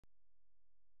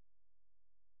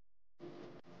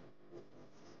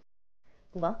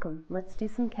Welcome. Let's do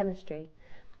some chemistry.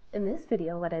 In this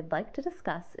video, what I'd like to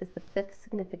discuss is the fifth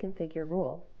significant figure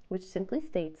rule, which simply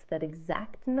states that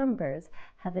exact numbers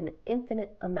have an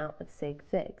infinite amount of sig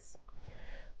figs.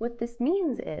 What this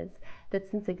means is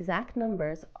that since exact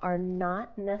numbers are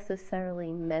not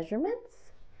necessarily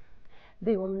measurements,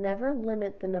 they will never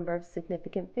limit the number of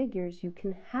significant figures you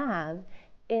can have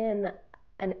in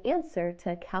an answer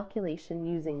to a calculation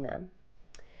using them.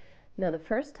 Now, the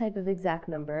first type of exact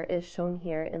number is shown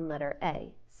here in letter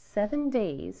A. 7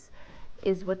 days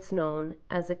is what's known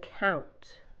as a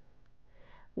count.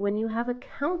 When you have a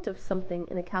count of something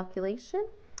in a calculation,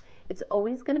 it's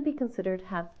always going to be considered to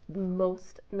have the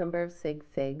most number of sig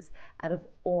figs out of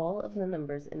all of the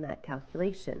numbers in that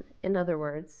calculation. In other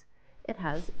words, it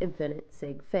has infinite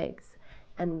sig figs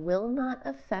and will not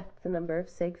affect the number of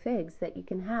sig figs that you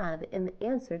can have in the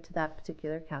answer to that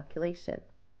particular calculation.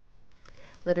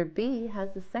 Letter B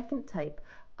has the second type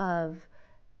of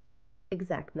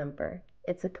exact number.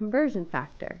 It's a conversion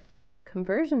factor.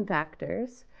 Conversion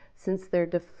factors, since they're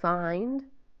defined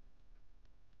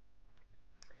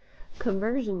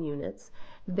conversion units,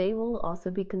 they will also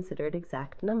be considered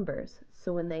exact numbers.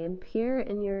 So when they appear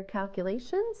in your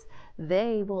calculations,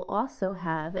 they will also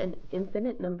have an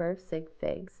infinite number of sig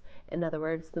figs. In other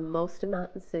words, the most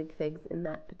amount of sig figs in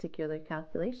that particular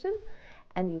calculation,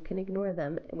 and you can ignore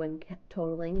them when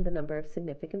totaling the number of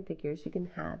significant figures you can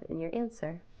have in your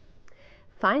answer.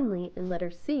 Finally, in letter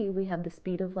C, we have the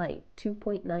speed of light,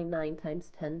 2.99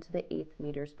 times 10 to the 8th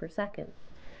meters per second.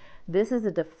 This is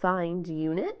a defined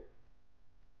unit,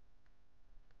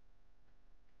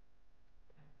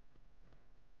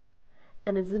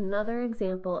 and is another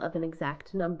example of an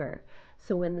exact number.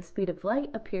 So when the speed of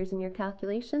light appears in your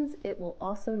calculations, it will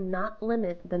also not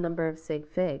limit the number of sig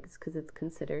figs because it's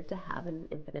considered to have an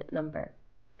infinite number.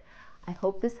 I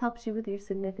hope this helps you with your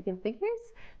significant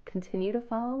figures. Continue to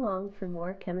follow along for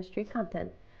more chemistry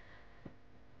content.